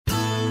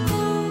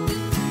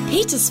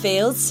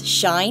Petersfield's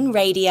Shine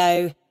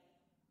Radio.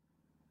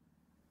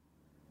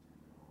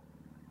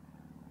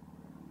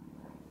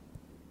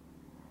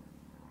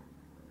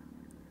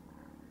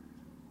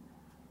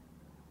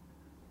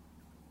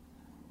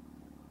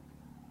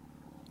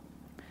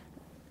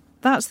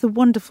 That's the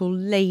wonderful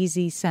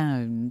lazy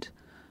sound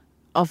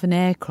of an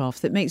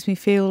aircraft that makes me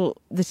feel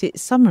that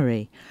it's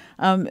summery.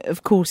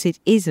 Of course it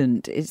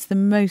isn't. It's the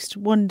most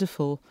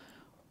wonderful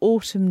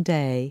autumn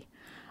day.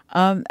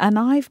 And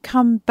I've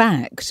come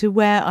back to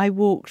where I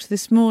walked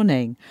this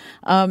morning.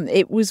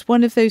 It was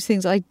one of those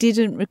things, I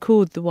didn't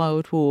record the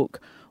Wilde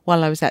walk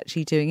while I was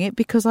actually doing it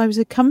because I was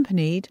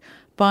accompanied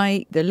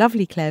by the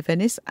lovely Claire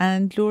Venice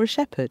and Laura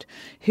Shepherd,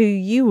 who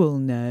you will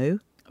know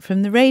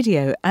from the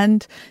radio.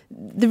 And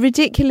the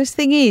ridiculous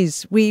thing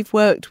is we've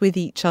worked with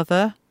each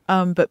other,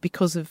 but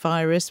because of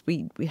virus,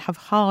 we have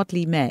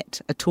hardly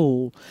met at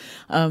all.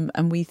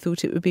 And we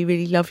thought it would be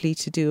really lovely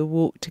to do a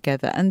walk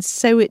together. And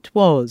so it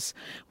was.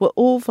 We're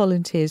all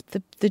volunteers.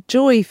 The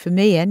joy for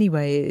me,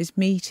 anyway, is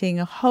meeting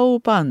a whole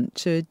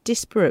bunch, a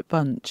disparate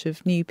bunch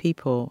of new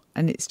people.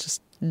 And it's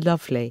just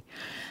lovely.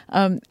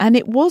 And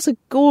it was a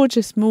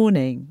gorgeous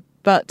morning.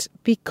 But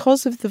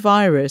because of the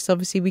virus,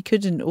 obviously we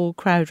couldn't all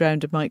crowd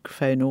round a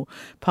microphone or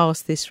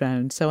pass this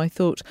round. So I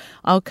thought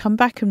I'll come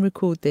back and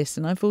record this.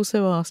 And I've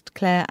also asked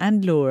Claire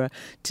and Laura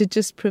to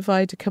just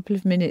provide a couple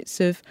of minutes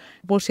of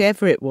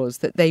whatever it was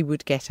that they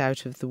would get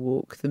out of the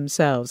walk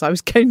themselves. I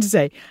was going to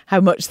say how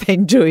much they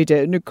enjoyed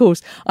it. And of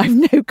course,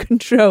 I've no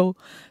control.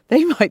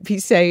 They might be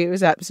saying it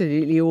was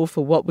absolutely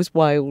awful. What was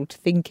Wilde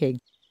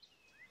thinking?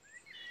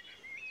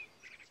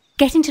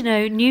 Getting to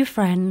know new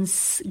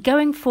friends,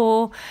 going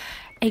for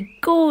a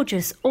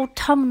gorgeous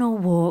autumnal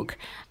walk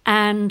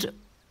and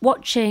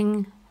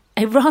watching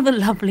a rather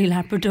lovely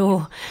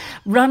Labrador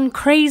run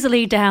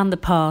crazily down the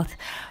path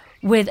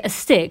with a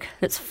stick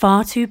that's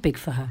far too big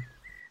for her.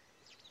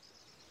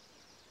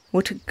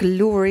 What a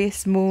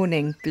glorious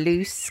morning.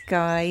 Blue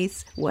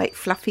skies, white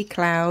fluffy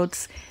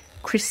clouds,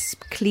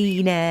 crisp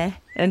clean air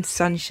and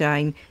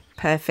sunshine.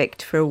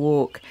 Perfect for a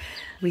walk.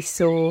 We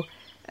saw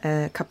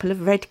a couple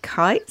of red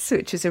kites,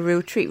 which was a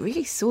real treat.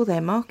 Really saw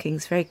their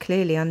markings very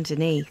clearly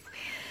underneath.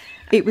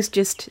 It was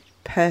just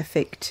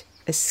perfect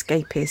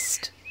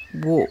escapist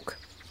walk.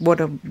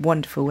 What a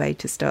wonderful way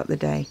to start the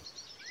day.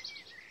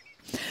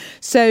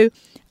 So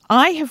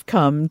I have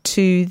come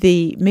to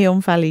the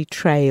Meon Valley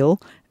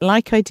Trail,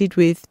 like I did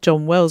with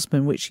John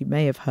Wellsman, which you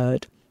may have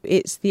heard.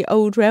 It's the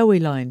old railway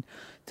line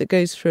that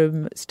goes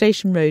from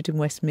Station Road in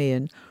West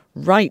Meon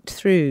right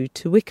through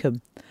to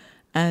Wickham.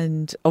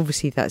 And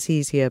obviously that's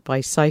easier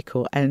by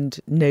cycle. And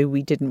no,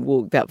 we didn't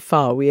walk that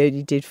far. We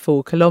only did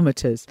 4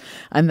 kilometres.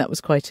 And that was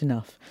quite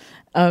enough.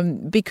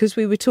 Because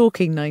we were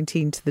talking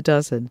 19 to the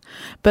dozen.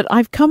 But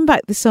I've come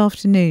back this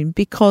afternoon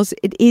because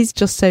it is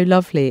just so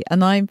lovely.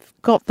 And I've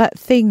got that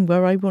thing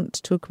where I want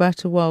to talk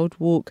about a wild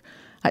walk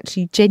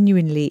actually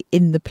genuinely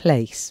in the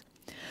place.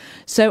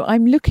 So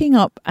I'm looking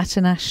up at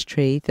an ash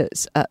tree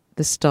that's at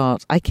the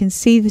start. I can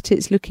see that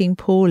it's looking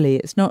poorly.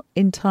 It's not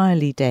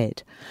entirely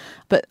dead.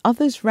 But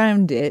others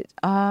round it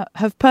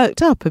have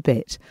perked up a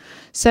bit.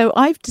 So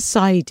I've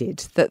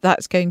decided that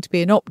that's going to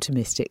be an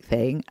optimistic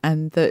thing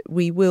and that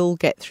we will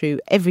get through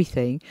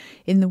everything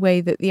in the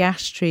way that the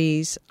ash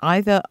trees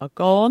either are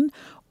gone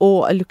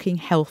or are looking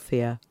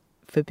healthier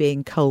for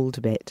being culled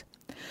a bit.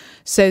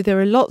 So there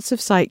are lots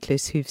of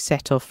cyclists who've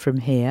set off from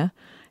here.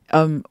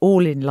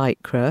 All in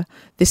Lycra.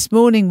 This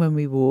morning when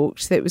we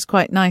walked, it was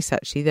quite nice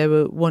actually. There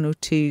were 1 or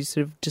 2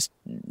 sort of just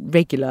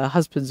regular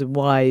husbands and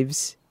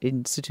wives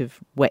in sort of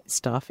wet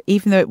stuff,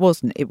 even though it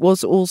wasn't. It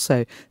was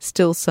also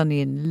still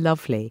sunny and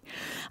lovely.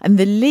 And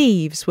the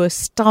leaves were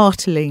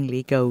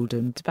startlingly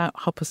golden. At about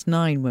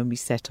 9:30 when we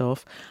set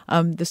off.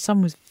 The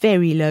sun was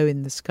very low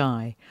in the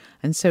sky.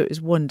 And so it was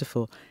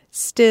wonderful.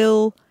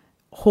 Still,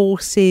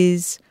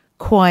 horses,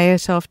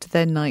 quiet after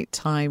their night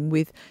time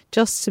with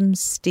just some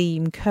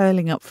steam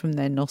curling up from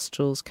their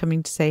nostrils,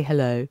 coming to say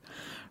hello.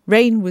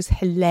 Rain was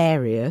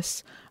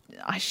hilarious.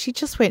 She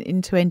just went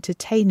into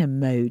entertainer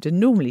mode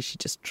and normally she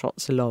just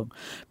trots along.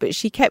 But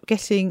she kept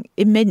getting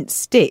immense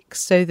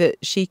sticks so that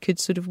she could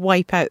sort of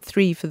wipe out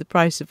 3 for the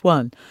price of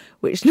 1,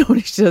 which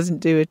normally she doesn't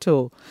do at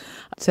all.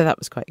 So that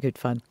was quite good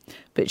fun.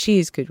 But she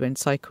is good when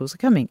cycles are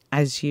coming,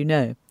 as you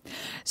know.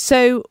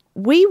 So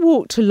we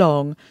walked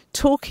along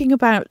talking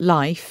about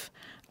life,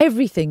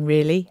 everything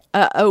really,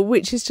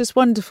 which is just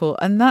wonderful.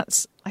 And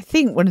that's, I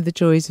think, one of the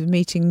joys of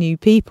meeting new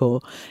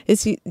people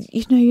is,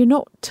 you're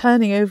not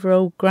turning over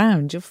old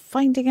ground. You're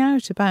finding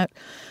out about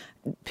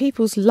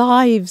people's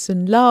lives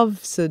and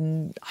loves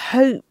and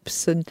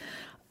hopes. And,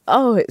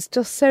 it's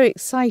just so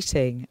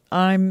exciting.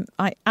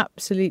 I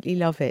absolutely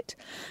love it.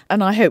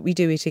 And I hope we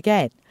do it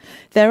again.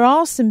 There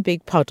are some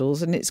big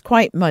puddles and it's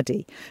quite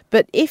muddy.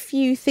 But if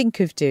you think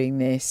of doing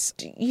this,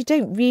 you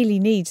don't really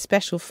need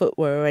special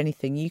footwear or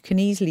anything. You can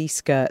easily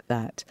skirt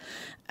that.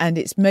 And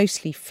it's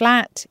mostly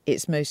flat.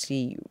 It's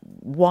mostly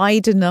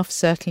wide enough,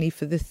 certainly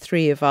for the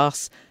 3 of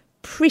us.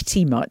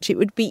 Pretty much. It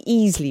would be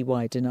easily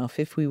wide enough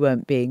if we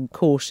weren't being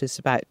cautious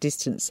about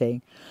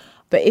distancing.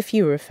 But if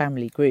you were a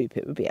family group,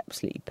 it would be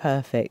absolutely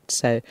perfect.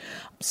 So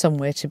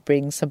somewhere to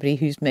bring somebody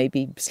who's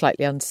maybe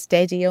slightly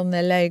unsteady on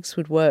their legs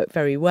would work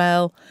very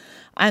well.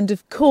 And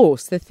of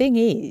course, the thing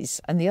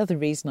is, and the other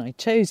reason I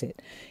chose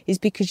it, is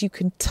because you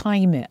can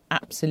time it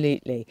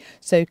absolutely.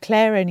 So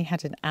Claire only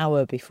had an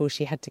hour before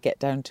she had to get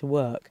down to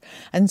work.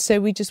 And so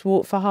we just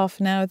walked for half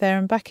an hour there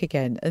and back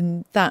again.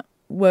 And that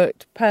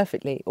worked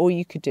perfectly, or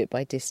you could do it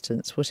by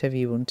distance, whatever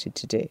you wanted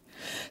to do.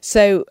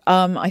 So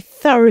I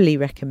thoroughly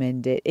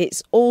recommend it.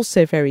 It's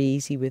also very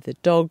easy with a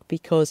dog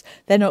because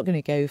they're not going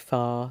to go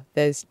far.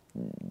 There's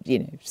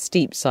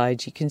steep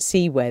sides. You can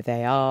see where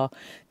they are.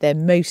 They're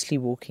mostly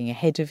walking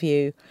ahead of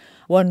you.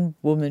 One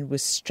woman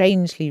was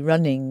strangely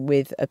running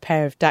with a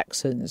pair of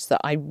dachshunds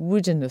that I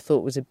wouldn't have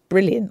thought was a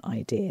brilliant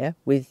idea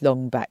with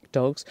long back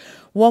dogs.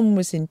 One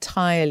was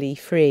entirely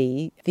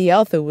free. The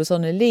other was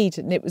on a lead,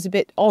 and it was a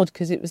bit odd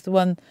because it was the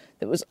one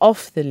that was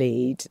off the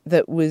lead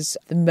that was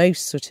the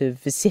most sort of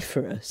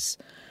vociferous.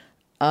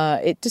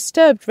 It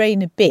disturbed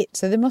Rain a bit,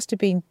 so there must have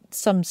been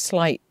some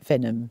slight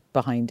venom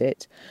behind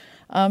it.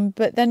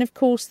 But then, of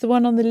course, the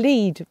one on the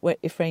lead,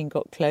 if Rain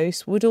got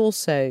close, would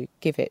also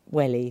give it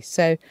welly.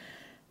 So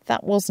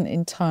that wasn't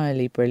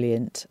entirely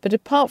brilliant. But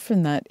apart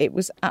from that, it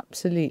was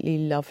absolutely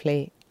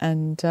lovely.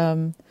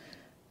 And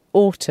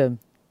autumn,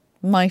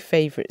 my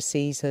favourite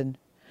season.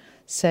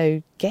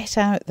 So get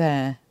out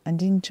there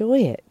and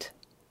enjoy it.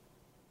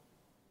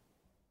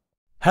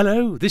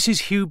 Hello, this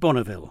is Hugh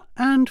Bonneville.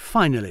 And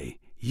finally,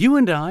 you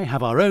and I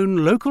have our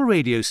own local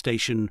radio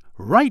station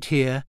right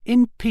here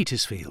in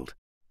Petersfield.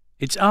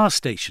 It's our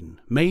station,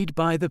 made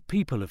by the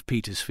people of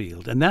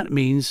Petersfield, and that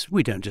means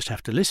we don't just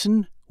have to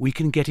listen, we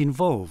can get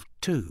involved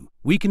too.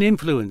 We can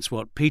influence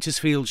what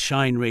Petersfield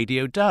Shine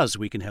Radio does,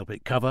 we can help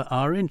it cover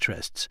our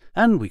interests,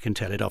 and we can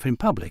tell it off in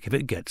public if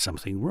it gets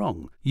something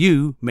wrong.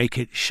 You make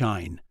it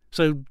shine.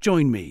 So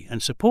join me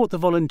and support the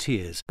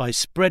volunteers by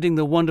spreading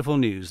the wonderful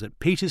news that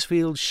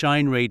Petersfield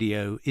Shine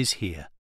Radio is here.